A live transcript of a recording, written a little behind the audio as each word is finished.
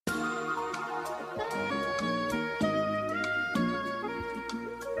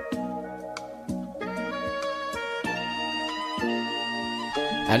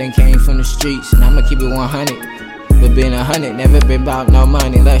I done came from the streets, and I'ma keep it 100. But being 100, never been about no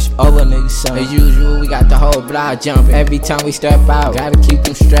money. Let's over niggas son. As usual, we got the whole block jumping. Every time we step out, gotta keep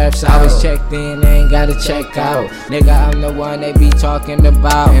them straps out. Always checked in, they ain't gotta check out. Nigga, I'm the one they be talking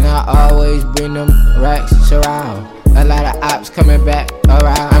about. And I always bring them racks around. A lot of ops coming back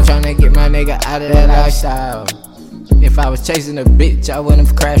around. I'm tryna get my nigga out of that lifestyle. If I was chasing a bitch, I wouldn't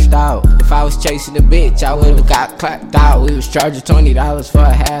have crashed out. If I was chasing a bitch, I would've got clapped out. We was charging $20 for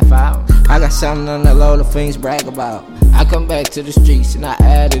a half hour. I got something on the low the fiends brag about. I come back to the streets and I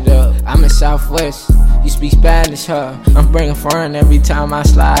add it up. I'm in Southwest, you speak Spanish, huh? I'm bringing foreign every time I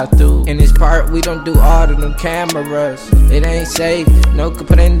slide through. In this part, we don't do all of them cameras. It ain't safe, no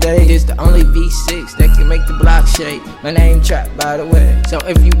comprende. It's the only V6 that can make the block shake. My name Trap, by the way. So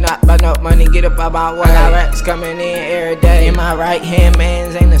if you not about no money, get up about way. I got racks coming in every day. In my right hand,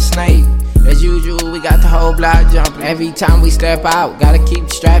 man's ain't a snake. As usual, we got the whole block jumping. Every time we step out, gotta keep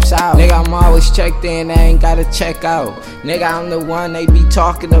the straps out. Nigga, I'm always checked in, they ain't gotta check out. Nigga, I'm the one they be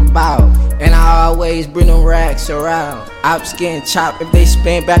talking about. And I always bring them racks around. Ops getting chopped if they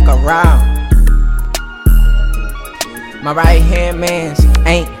spin back around. My right hand man's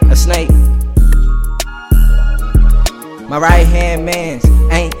ain't a snake. My right hand man's